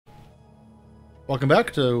Welcome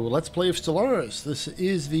back to Let's Play of Stellaris. This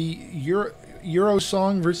is the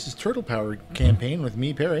Eurosong versus Turtle Power campaign with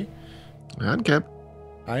me, Perry. And Keb.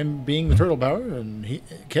 I'm being the Turtle Power, and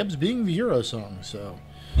Keb's being the Eurosong, so...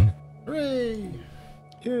 Hooray!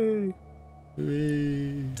 Yay!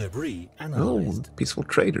 Hooray! Debris analyzed. Oh, peaceful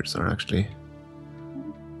traders are actually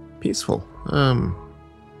peaceful.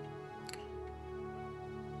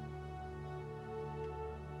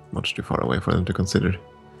 Much too far away for them to consider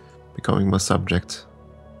becoming my subject.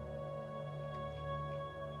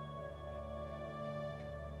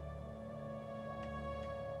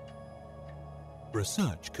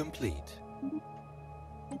 Research complete.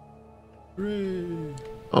 Hooray!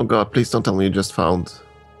 Oh god, please don't tell me you just found...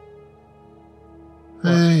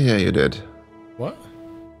 yeah, you did. What?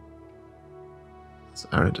 It's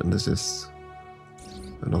arid, and this is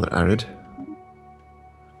another arid.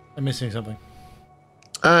 I'm missing something.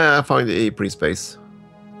 I found the pre-space.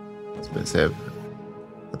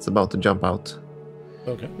 It's about to jump out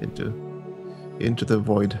Okay. into the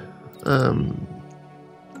void.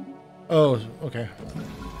 Oh, okay.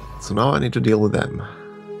 So now I need to deal with them.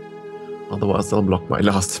 Otherwise they'll block my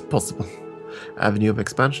last possible avenue of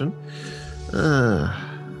expansion.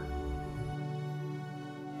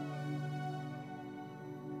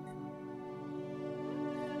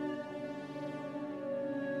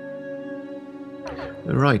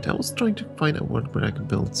 Right, I was trying to find a world where I could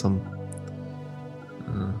build some...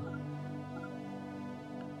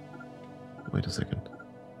 wait a second.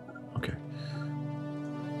 Okay.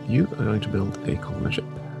 You are going to build a colonial ship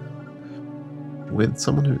with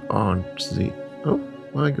someone who aren't the... Oh,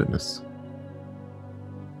 my goodness.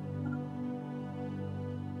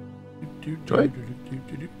 Right.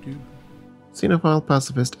 Xenophile,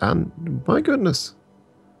 pacifist, and... My goodness.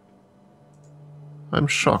 I'm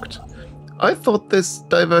shocked. I thought this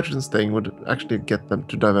divergence thing would actually get them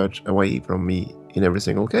to diverge away from me in every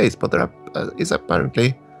single case, but there is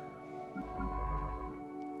apparently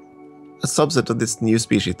a subset of this new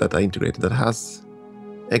species that I integrated that has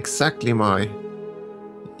exactly my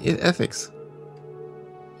ethics.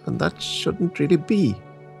 And that shouldn't really be.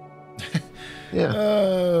 Yeah.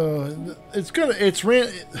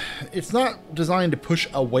 It's not designed to push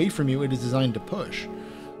away from you, it is designed to push.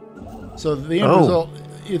 So the end result...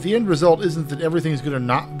 If the end result isn't that everything's going to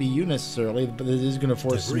not be you necessarily, but it is going to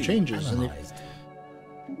force some changes.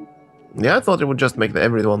 Yeah, I thought it would just make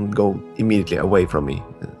everyone go immediately away from me,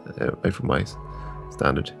 away from my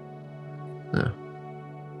standard. Yeah.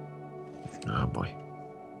 Oh boy.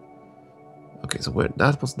 Okay, so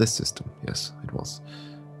that was this system. Yes, it was.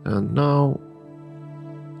 And now,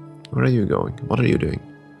 where are you going? What are you doing?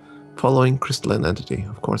 Following crystalline entity.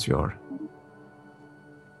 Of course you are.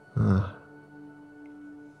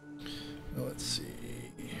 Let's see.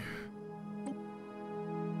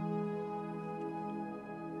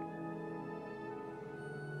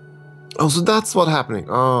 Oh, so that's what's happening.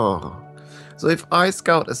 Oh. So if I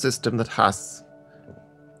scout a system that has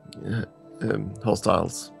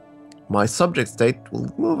hostiles, my subject state will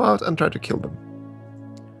move out and try to kill them.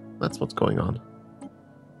 That's what's going on.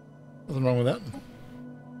 Nothing wrong with that.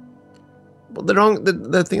 But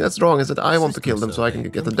the thing that's wrong is that I want to kill them so I can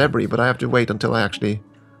get the debris, but I have to wait until I actually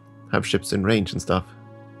have ships in range and stuff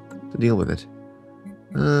to deal with it.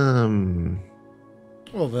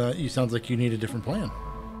 Well, you sounds like you need a different plan.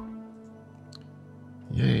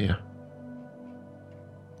 Yeah.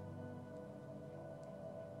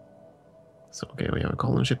 So, okay, we have a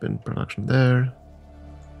colony ship in production there.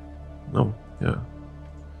 No, yeah.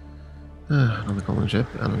 Another colony ship,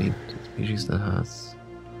 and I need a species that has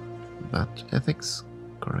that ethics.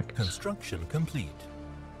 Correct. Construction complete.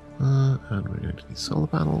 And we're going to need solar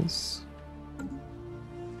panels.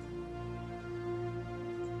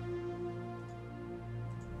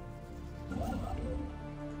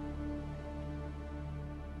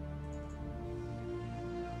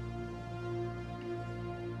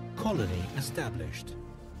 Colony established.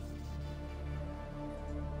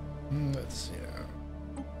 Let's see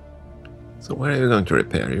now. So where are you going to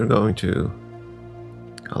repair? You're going to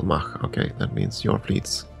Almach. Okay, that means your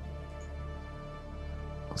fleets.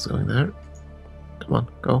 Also going there. Come on,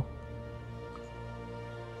 go.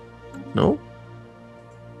 No?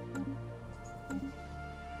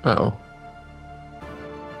 Uh-oh.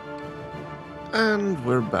 And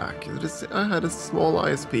we're back. I had a small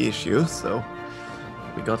ISP issue, so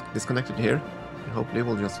we got disconnected here. And hopefully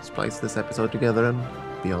we'll just splice this episode together and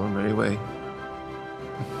be on our merry way.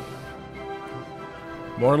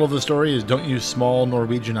 Moral of the story is don't use small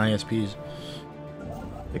Norwegian ISPs.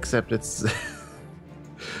 Except it's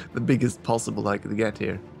the biggest possible I could get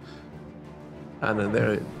here. And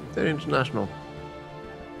they're international.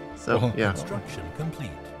 So, Well, yeah. Construction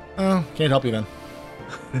complete. Oh, can't help you then.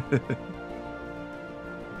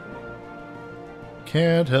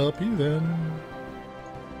 Can't help you then.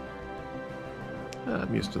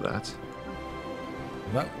 I'm used to that.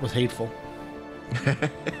 That was hateful.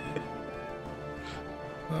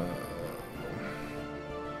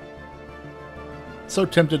 So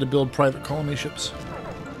tempted to build private colony ships.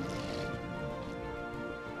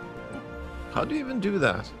 How do you even do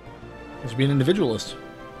that? Just be an individualist.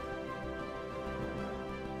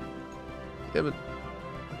 Yeah, but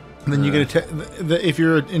And then you get if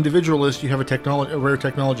you're an individualist, you have a rare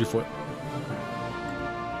technology for it.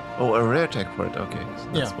 oh, a rare tech for it. Okay, so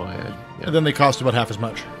that's Yeah. why. And then they cost about half as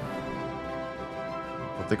much.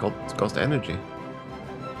 What they cost energy.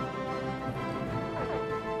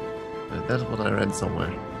 That's what I read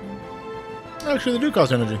somewhere. Actually, they do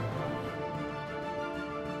cost energy.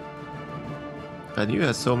 And you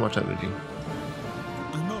have so much energy.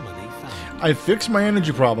 Anomaly found. I fixed my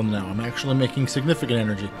energy problem now. I'm actually making significant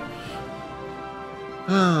energy.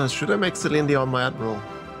 Should I make Celine Dion my admiral?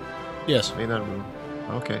 Yes. Main admiral.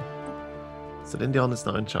 Okay. Celine Dion is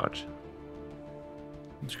now in charge.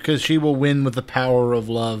 Because she will win with the power of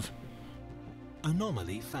love.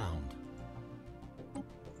 Anomaly found.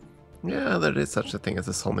 Yeah, there is such a thing as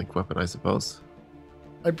a sonic weapon, I suppose.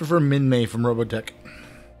 I prefer Min-Mei from Robotech.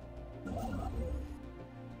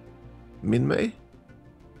 Min-Mei? You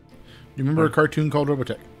remember a cartoon called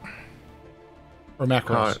Robotech? Or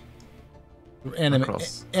Macross? Anime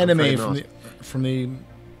Macross. I'm afraid from the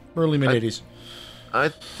early mid-80s. I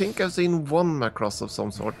think I've seen one Macross of some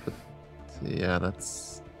sort, but yeah,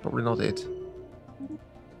 that's probably not it.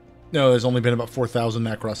 No, there's only been about 4,000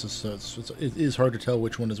 Macrosses, so it is hard to tell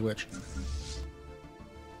which one is which.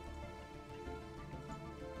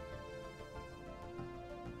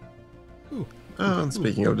 Ooh. And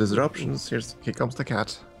speaking of disruptions, here comes the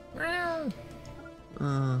cat.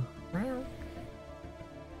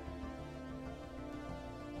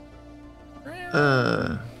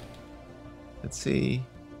 Let's see.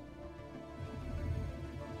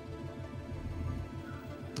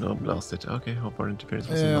 Oh, blast it. Okay, hope our interference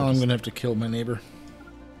was Yeah, I'm noticed. going to have to kill my neighbor.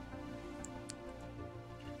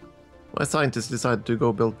 My scientists decided to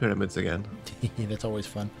go build pyramids again. That's always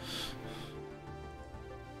fun.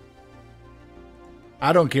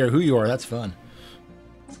 I don't care who you are, that's fun.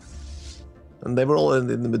 And they were all in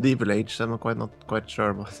the medieval age, so I'm not quite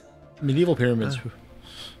sure, but Medieval pyramids.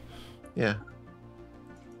 yeah.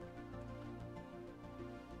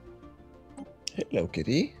 Hello,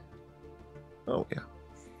 kitty. Oh, yeah.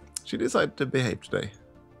 She decided to behave today.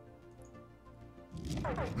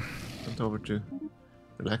 Went over to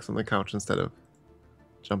relax on the couch instead of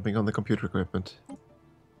jumping on the computer equipment.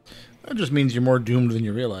 That just means you're more doomed than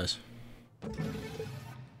you realize.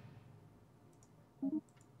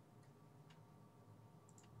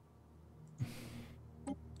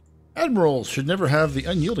 Admirals should never have the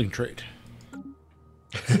unyielding trait.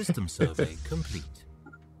 System survey complete.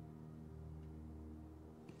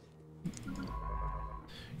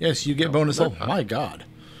 Yes, you get bonus. Oh my god.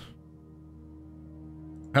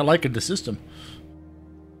 I likened the system.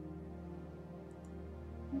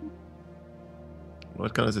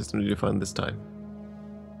 What kind of system did you find this time?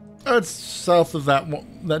 It's south of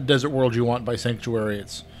that desert world you want by Sanctuary.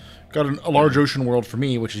 It's got a large ocean world for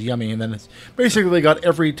me, which is yummy, and then it's basically got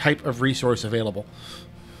every type of resource available.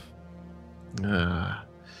 Not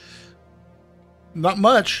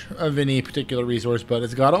much of any particular resource, but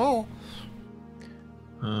it's got all.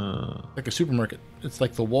 Like a supermarket. It's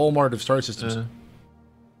like the Walmart of star systems.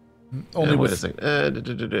 Only wait with a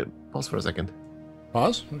second. Pause for a second.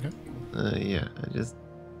 pause. Okay. Yeah, I just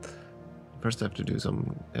first have to do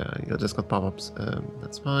some. I just got pop-ups.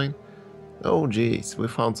 That's fine. Oh, jeez, we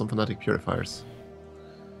found some fanatic purifiers.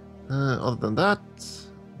 Other than that,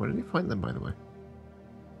 where did we find them, by the way?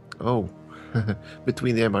 Oh,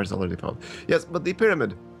 between the empires already found. Yes, but the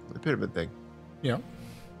pyramid thing. Yeah.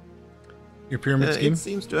 Your pyramid scheme. It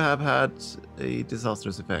seems to have had a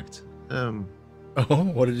disastrous effect. Oh,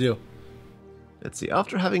 what did it do? Let's see.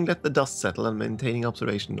 After having let the dust settle and maintaining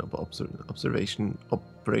observation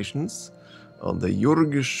operations on the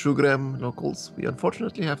Yurg-Shugrem locals, we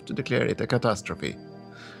unfortunately have to declare it a catastrophe.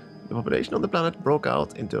 The population on the planet broke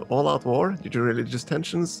out into all-out war due to religious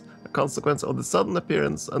tensions, a consequence of the sudden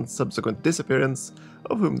appearance and subsequent disappearance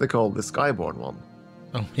of whom they call the Skyborn One.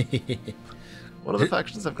 Oh, One of the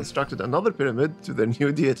factions have constructed another pyramid to their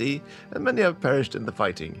new deity, and many have perished in the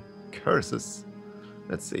fighting. Curses.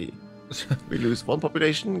 Let's see. We lose one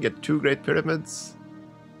population, get 2 great pyramids,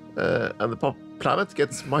 and the planet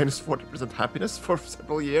gets minus 40% happiness for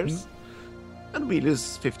several years, and we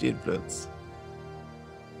lose 50 influence.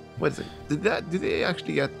 Wait a second. Did they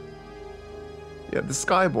actually get... Yeah, the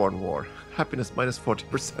Skyborn War. Happiness minus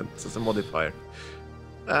 40% as a modifier.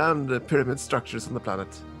 And the pyramid structures on the planet.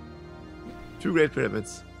 2 great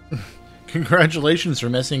pyramids. Congratulations for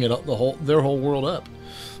messing it up their whole world up.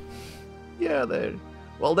 Yeah, they're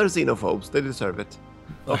xenophobes. They deserve it.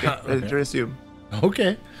 Okay, ready to resume.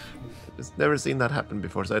 Okay. Just never seen that happen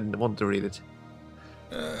before, so I didn't want to read it.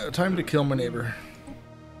 Time to kill my neighbor.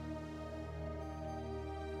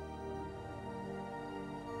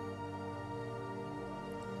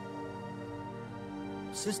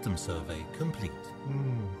 System survey complete.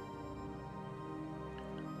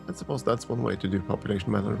 I suppose that's one way to do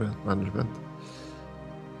population management.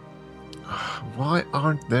 Why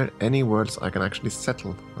aren't there any worlds I can actually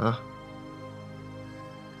settle?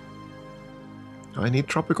 I need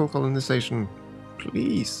tropical colonization,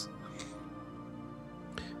 please.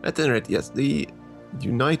 At any rate, yes, the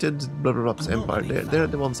United blah blah blah Empire. They're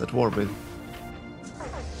the ones at war with.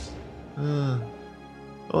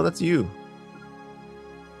 Oh, that's you.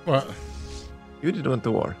 What? You did went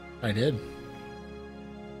to war. I did.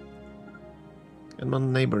 And my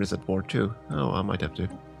neighbor is at war too. Oh, I might have to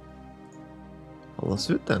follow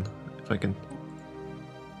suit then, if I can.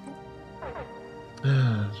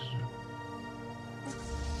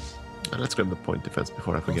 Let's grab the point defense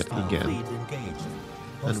before I forget again.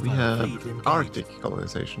 And we have Arctic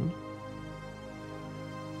colonization.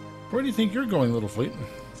 Where do you think you're going, little fleet?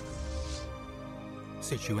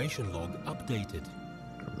 Situation log updated.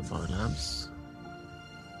 Grab the biolabs.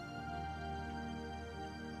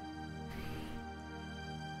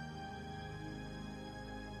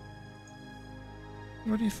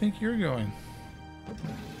 Where do you think you're going?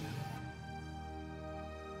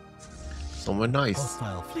 Somewhere nice.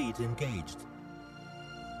 Hostile fleet engaged.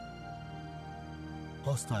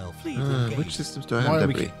 Hostile fleet engaged. Which systems do I have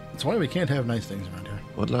debris? That's why we can't have nice things around here.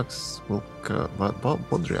 Wadlaks,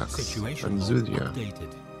 Bodriaks, Situation and log Zudria.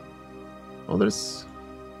 updated. Oh, there's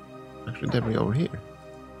actually debris over here.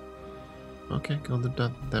 Okay, go on to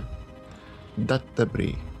that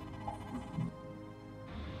debris.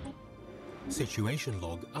 Situation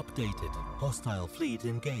log updated. Hostile fleet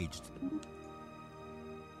engaged.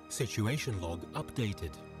 Situation log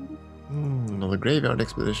updated. Another graveyard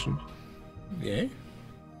expedition. Yeah.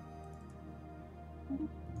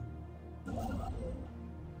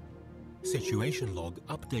 Situation log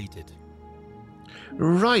updated.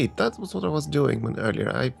 Right, that was what I was doing when earlier.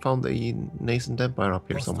 I found a nascent empire up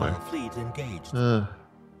here Hostile somewhere. fleet engaged.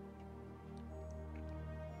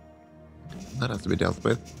 That has to be dealt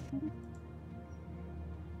with.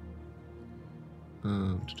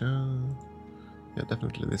 Yeah,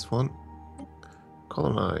 definitely this one.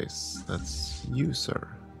 Colonize. That's you, sir.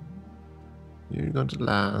 You're going to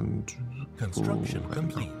land. Construction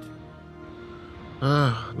complete.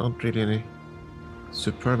 Not really any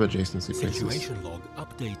superb adjacency places. Situation log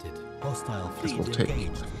updated. Hostile Guess fleet we'll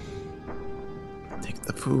engaged. take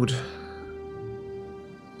the food.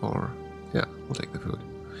 Or, yeah, we'll take the food.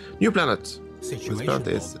 New planet. Situation This planet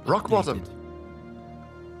log is Rock Bottom. updated.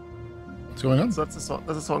 What's going on? So that's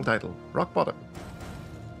a song title. Rock Bottom.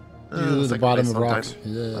 The second bottom place of song rocks.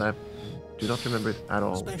 title, Yeah. but I do not remember it at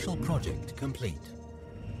all. Special project complete.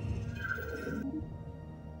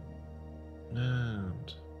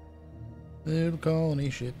 And Little colony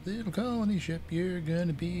ship, you're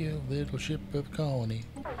gonna be a little ship of colony.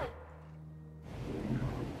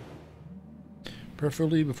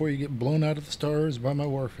 Preferably before you get blown out of the stars by my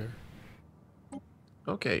warfare.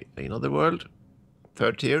 okay, another world.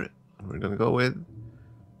 Third tier. And we're gonna go with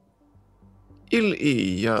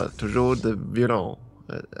Il-I Toujours de Violon.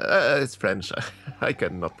 It's French. I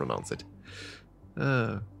cannot pronounce it.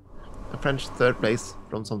 A French third place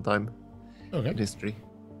from some time Okay. in history.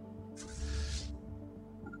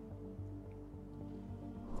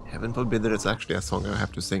 Heaven forbid that it's actually a song I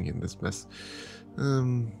have to sing in this mess.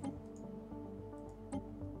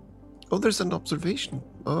 Oh, there's an observation.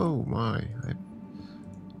 Oh my, I've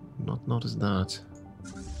not noticed that.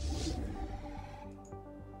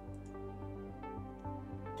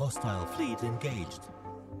 Hostile fleet engaged.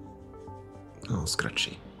 Oh,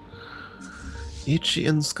 scratchy. Itchy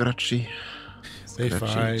and scratchy. They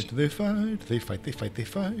Scratchy. fight, they fight, they fight, they fight, they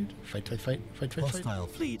fight. Fight, fight, fight, fight, fight, fight. Hostile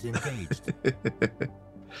fleet engaged.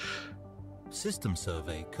 System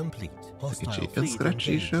survey complete. Hostile Itchy and fleet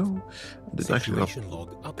scratchy engaged. show. I did actually not Situation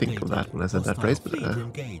log think of updated. that when I said that Hostile phrase, but fleet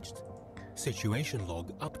engaged. Situation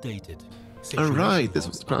log updated. alright, this Situation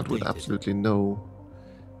was the plant with updated. absolutely no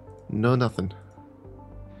nothing.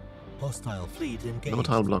 Hostile fleet engaged. No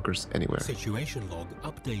tile blockers anywhere. Situation log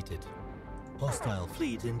updated. Hostile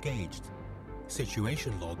fleet engaged.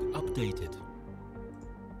 Situation log updated.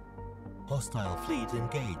 Hostile fleet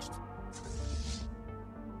engaged.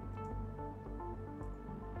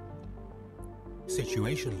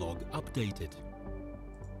 Situation log updated.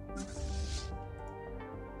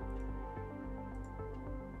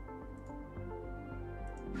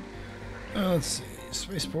 Let's see.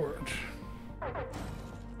 Spaceport.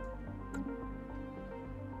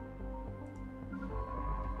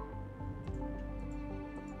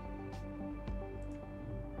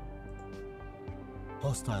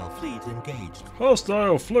 Hostile fleet engaged.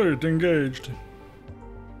 Hostile fleet engaged.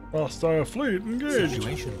 Hostile fleet engaged.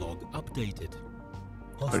 Situation log updated.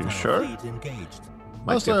 Are you Hostile sure? fleet engaged. Might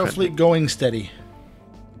be a Hostile friendship- fleet going steady.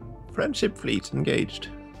 Friendship fleet engaged.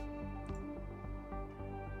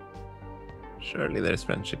 Surely there's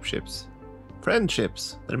friendship ships.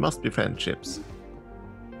 Friendships. There must be friendships.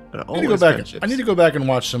 There are I need to go always back. friendships. I need to go back and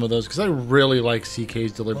watch some of those because I really like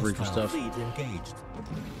CK's delivery for Hostile stuff. fleet engaged.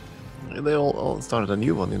 They all started a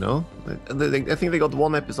new one, you know. I think they got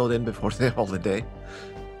one episode in before the holiday.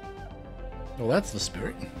 Well, that's the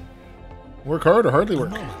spirit. Work hard or hardly work.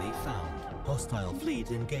 Anomaly found. Hostile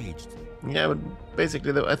fleet engaged. Yeah, but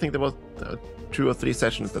basically, I think there was 2 or 3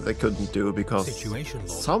 sessions that they couldn't do because Situation log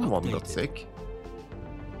someone got updated. sick.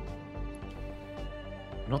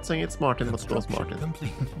 I'm not saying it's Martin, but it was Construction Martin.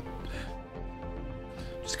 complete.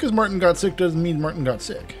 Just because Martin got sick doesn't mean Martin got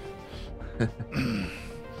sick.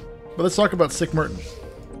 But let's talk about sick Martin.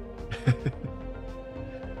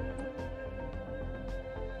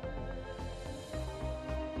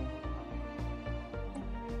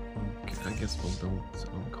 Okay, I guess we'll build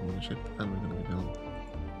an common ship and we're gonna build.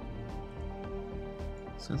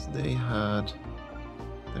 Since they had.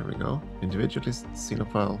 There we go. Individualist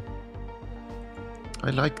xenophile. I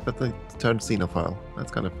like that they turned xenophile.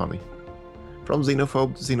 That's kind of funny. From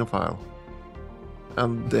xenophobe to xenophile.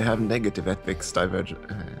 And they have negative ethics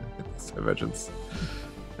divergence.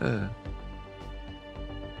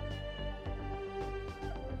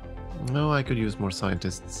 No, I could use more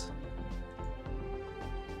scientists.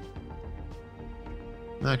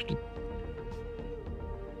 Actually.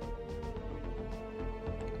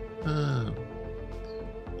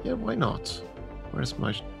 Yeah, why not? Where's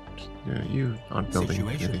my... you aren't building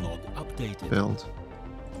Situation anything. log updated. Build.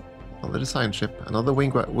 Another design ship. Another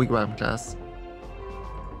wigwam class.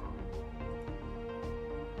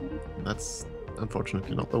 That's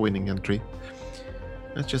unfortunately not the winning entry.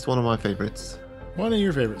 It's just one of my favorites. One of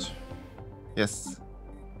your favorites. Yes.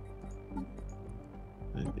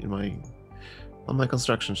 On my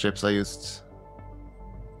construction ships, I used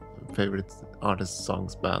favorite artists,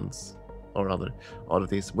 songs, bands, or other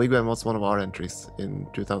oddities. Wigwam was one of our entries in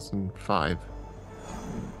 2005.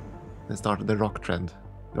 They started the rock trend.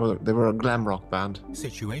 They were a glam rock band,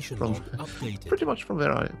 Situation From- log updated. pretty much from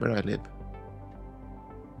where I live.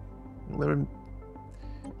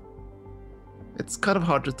 It's kind of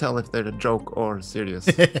hard to tell if they're a joke or serious.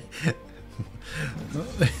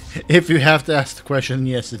 If you have to ask the question,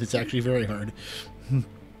 yes, it's actually very hard.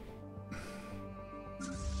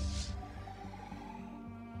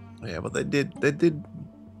 Yeah, but they did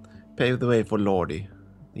pave the way for Lordy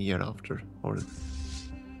the year after. I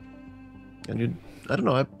don't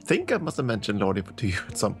know, I think I must have mentioned Lordy to you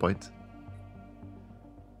at some point.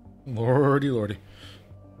 Lordy, lordy.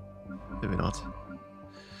 Maybe not.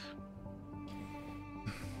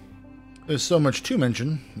 There's so much to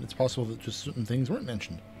mention, it's possible that just certain things weren't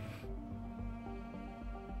mentioned.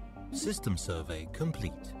 System survey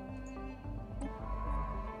complete.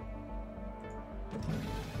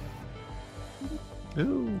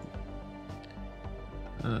 Ooh.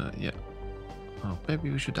 Yeah. Oh, maybe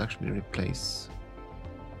we should actually replace.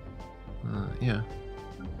 Yeah.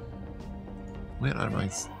 Where are my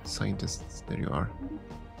scientists? There you are.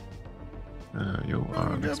 You are.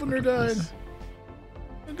 The an expert governor at died. this.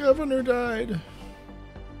 The governor died.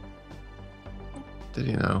 Did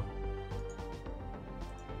you know?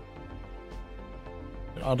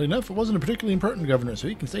 Oddly enough, it wasn't a particularly important governor, so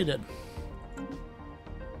he can stay dead.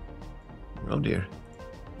 Oh dear.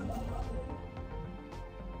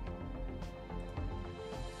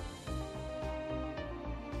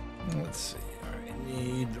 Let's see.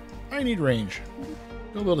 I need range.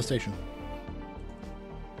 Go build a station.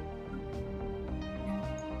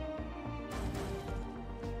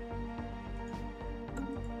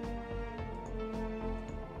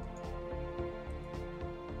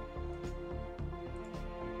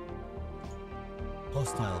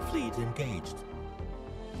 Hostile fleet engaged.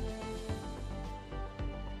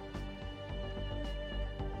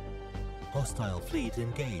 Hostile fleet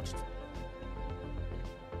engaged.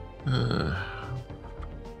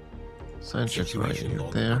 Science ships right Situation here,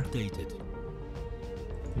 log there. updated.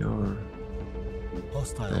 You're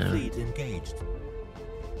Hostile There. fleet engaged.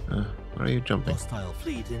 Where are you jumping? Hostile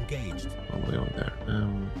fleet engaged. All the way over there.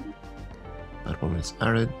 That one is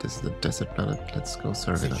arid. This is the desert planet. Let's go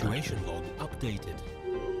survey that. Situation log updated.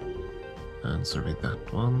 And survey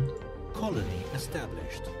that one. Colony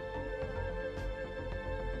established.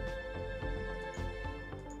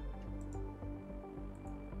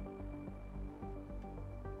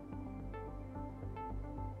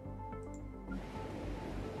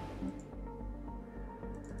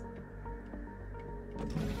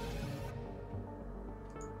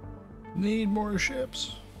 Need more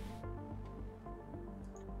ships.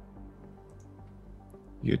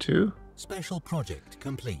 You too? Special project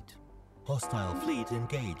complete. Hostile fleet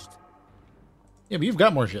engaged. Yeah, but you've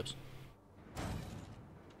got more ships.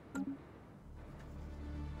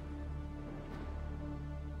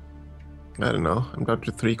 I don't know. I'm down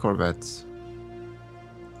to 3 corvettes.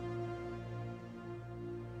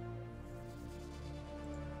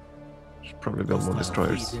 Should probably build more Hostile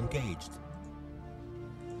destroyers. fleet engaged.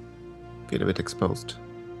 Feel a bit exposed.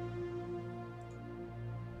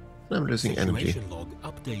 I'm losing energy. Situation log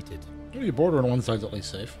updated. Your border on one side's at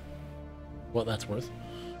least safe. What that's worth.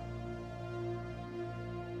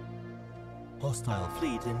 Hostile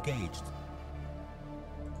fleet engaged.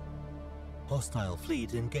 Hostile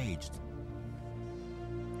fleet engaged.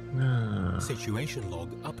 Situation log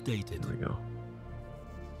updated. There we go.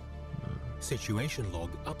 Situation log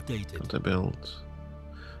updated. What I built.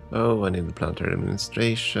 Oh, I need the planetary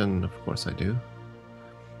administration. Of course I do.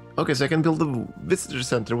 Okay, so I can build the visitor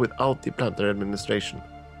center without the planetary administration.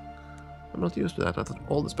 I'm not used to that. I thought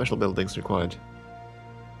all the special buildings required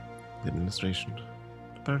the administration.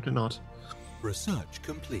 Apparently not. Research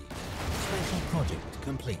complete. Special project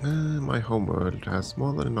complete. My homeworld has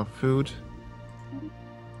more than enough food.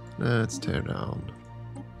 Let's tear down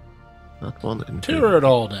that one and Tear it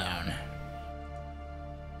all down.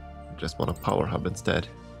 just want a power hub instead.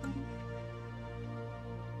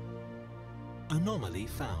 Anomaly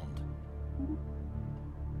found.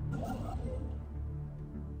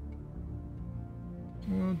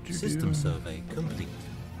 System survey complete.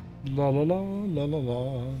 La la la la la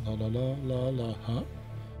la la la la la.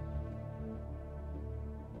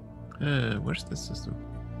 Huh? Where's the system?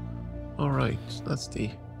 Alright, that's the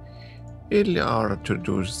Ilia to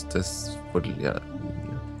do this for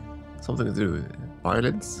something to do with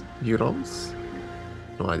violence, neurons?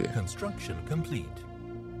 No idea. Construction complete.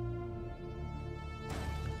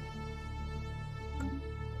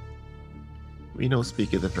 We know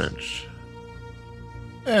speak the French.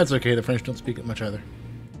 It's okay, the French don't speak it much either.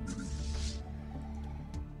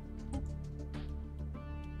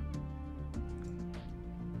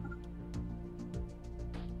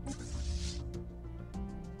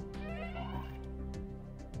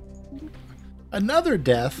 Another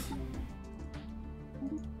death?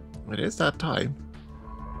 It is that time.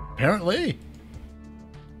 Apparently.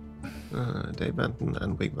 Dave Benton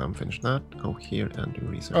and Wigwam finished that. Go here and do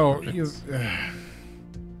research. Oh, projects. you.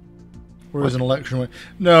 Where's an election?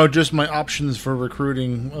 No, just my options for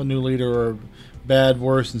recruiting a new leader are bad,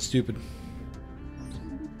 worse, and stupid.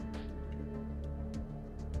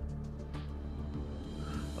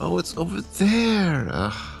 Oh, it's over there.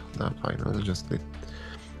 Ah, no, fine. I'll just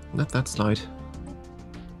let that slide.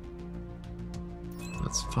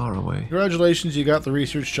 That's far away. Congratulations, you got the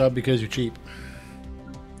research job because you're cheap.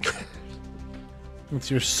 It's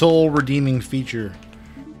your sole redeeming feature.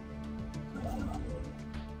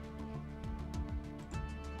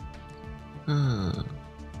 You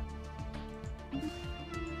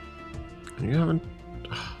haven't.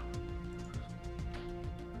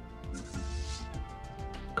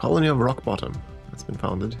 Colony of Rock Bottom has been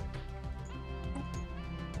founded.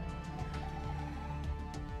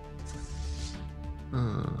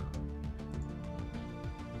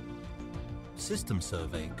 System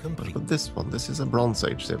survey complete. But this one, this is a Bronze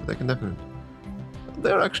Age civ. They can definitely.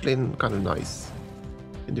 They're actually kind of nice.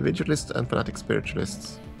 Individualists and fanatic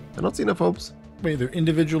spiritualists. They're not xenophobes. Wait, they're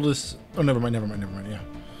individualists. Oh, never mind, yeah.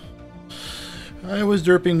 I was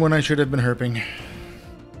derping when I should have been herping.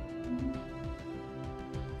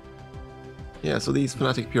 Yeah, so these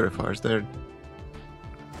fanatic purifiers, they're.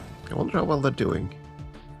 I wonder how well they're doing.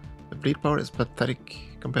 The fleet power is pathetic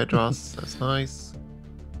compared to us. That's nice.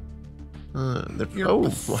 You're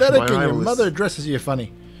pathetic and your mother dresses you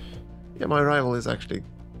funny. Yeah, my rival is actually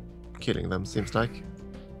killing them, seems like.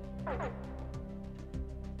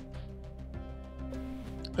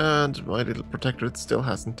 And my little protectorate still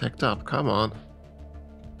hasn't teched up. Come on.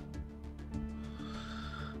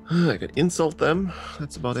 I can insult them.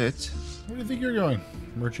 That's about it. Where do you think you're going?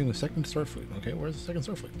 Merging the second Starfleet. Okay, where's the second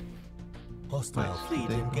Starfleet? Hostile fleet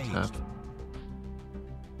engaged.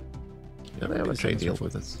 Yeah, they have a trade deal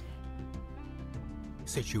with us.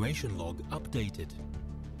 Situation log updated.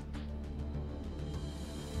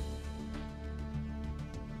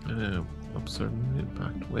 Observe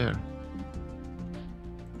impact. Where?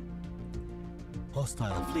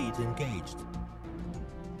 Hostile fleet engaged.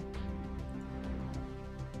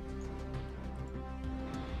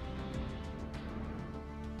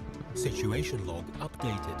 Situation log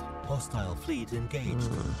updated. Hostile fleet engaged.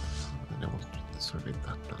 I want to survey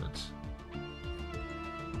that planet.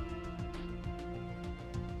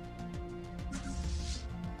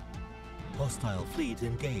 Hostile fleet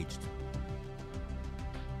engaged.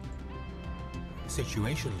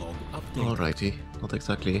 Situation log updated. Alrighty, not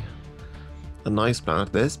exactly a nice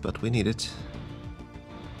planet this, but we need it.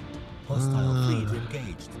 Hostile fleet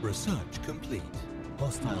engaged. Research complete.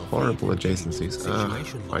 Hostile Horrible fleet adjacencies.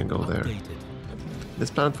 Situation Fine, go log there. updated. This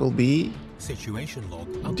planet will be Situation log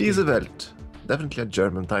updated. Diese Welt. Definitely a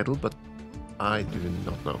German title, but I do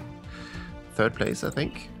not know. Third place, I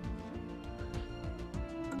think.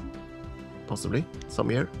 Possibly,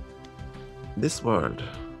 some year. This world.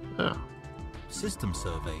 Yeah. System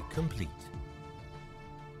survey complete.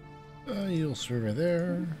 You'll survey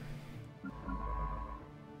there.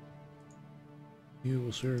 You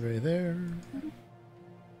will survey there.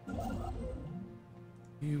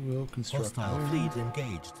 You will construct Hostile there. fleet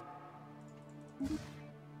engaged.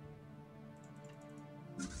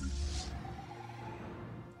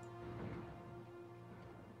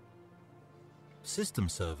 System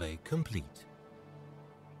survey complete.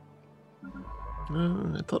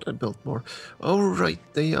 I thought I built more. Oh, right,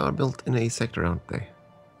 they are built in a sector, aren't they?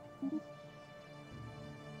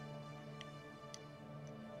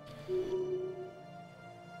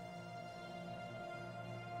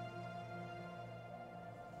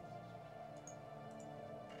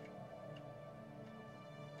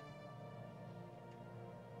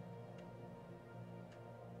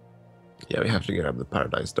 Yeah, we have to get up the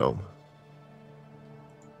Paradise Dome.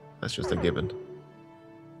 That's just a given.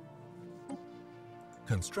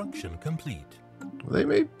 Construction complete. They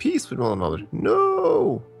made peace with one another.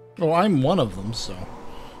 No! Oh, I'm one of them, so.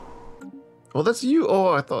 Oh, that's you. Oh,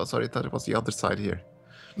 I thought it was the other side here.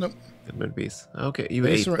 Nope. It made peace. Okay, you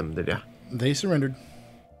They ate them, did ya? They surrendered.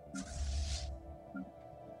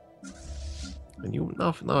 And you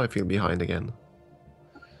now I feel behind again.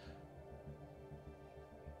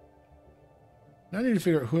 Now I need to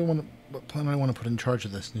figure out what planet I want to put in charge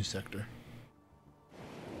of this new sector.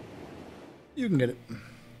 You can get it.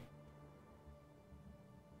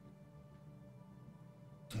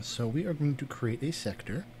 So we are going to create a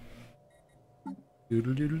sector.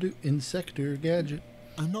 Doodle doodle doo. In sector gadget.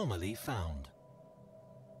 Anomaly found.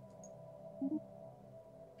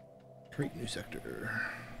 Create new sector.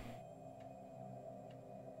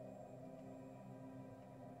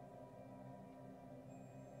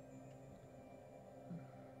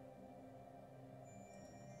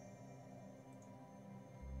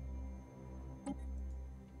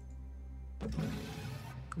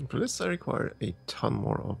 For this I require a ton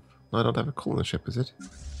more of. No, I don't have a colony ship, is it?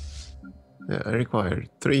 Yeah, I require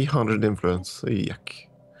 300 influence. Yuck.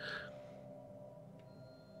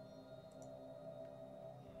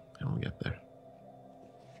 I'll get there.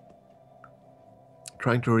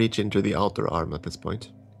 Trying to reach into the outer arm at this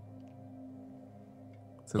point.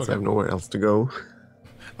 Since I have nowhere else to go.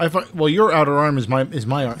 Well, your outer arm is my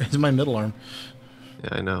middle arm. Yeah,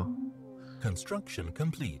 I know. Construction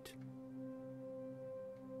complete.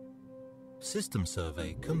 System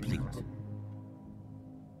survey complete.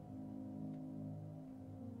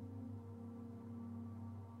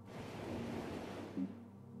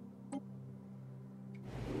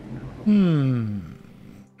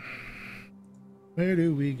 Where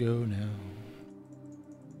do we go now?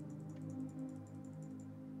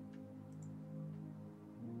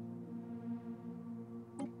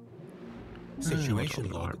 Situation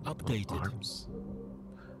log updated. Arms.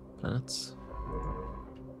 Planets.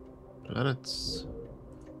 Planets.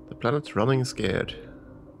 The planet's running scared.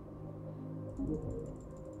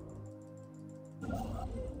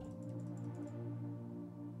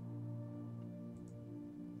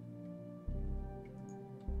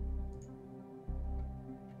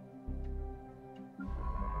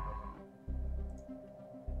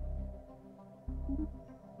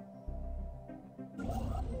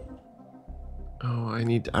 Oh, I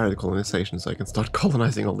need arid colonization so I can start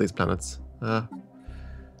colonizing all these planets.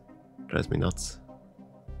 Drives me nuts.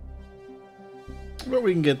 But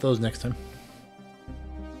we can get those next time.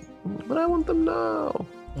 But I want them now.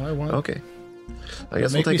 I want. Okay. I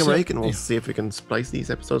guess we'll take a break and we'll see if we can splice these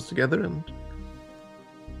episodes together and...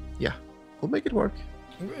 Yeah, we'll make it work.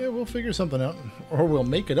 Yeah, we'll figure something out, or we'll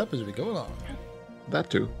make it up as we go along. That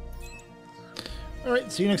too. All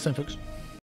right, see you next time, folks.